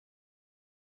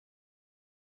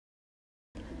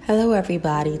Hello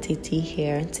everybody, Titi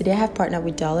here. Today I have partnered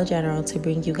with Dollar General to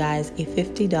bring you guys a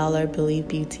 $50 Believe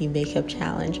Beauty makeup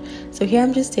challenge. So here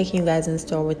I'm just taking you guys in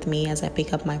store with me as I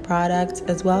pick up my products,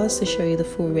 as well as to show you the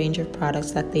full range of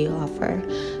products that they offer.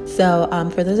 So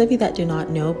for those of you that do not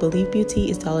know, Believe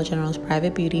Beauty is Dollar General's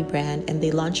private beauty brand, and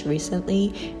they launched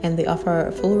recently, and they offer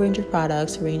a full range of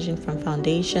products ranging from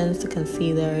foundations to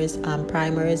concealers,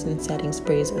 primers, and setting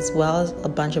sprays, as well as a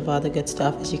bunch of other good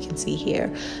stuff, as you can see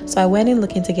here. So I went in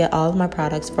looking to get all of my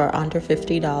products for under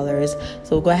 $50. So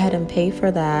we'll go ahead and pay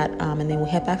for that, and then we'll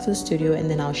head back to the studio, and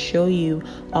then I'll show you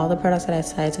all the products that I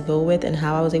decided to go with and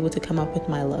how I was able to come up with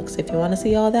my looks. If you want to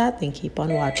see all that, then keep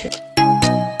on watching.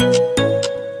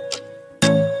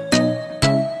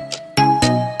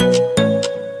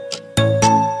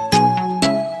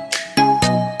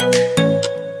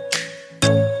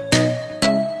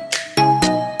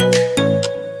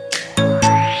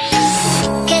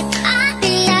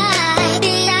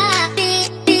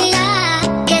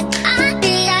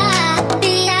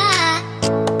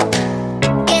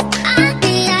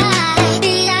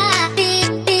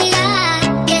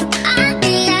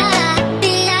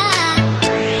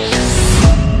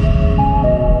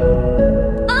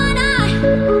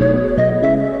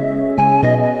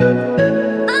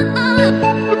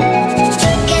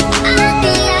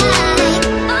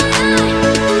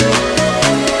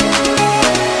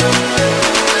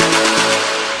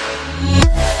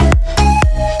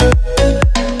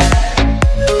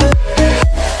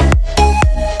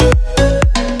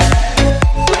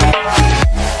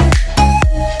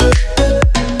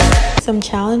 So I'm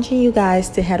challenging you guys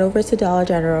to head over to Dollar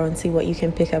General and see what you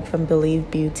can pick up from Believe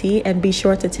Beauty, and be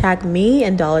sure to tag me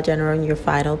and Dollar General in your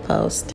final post.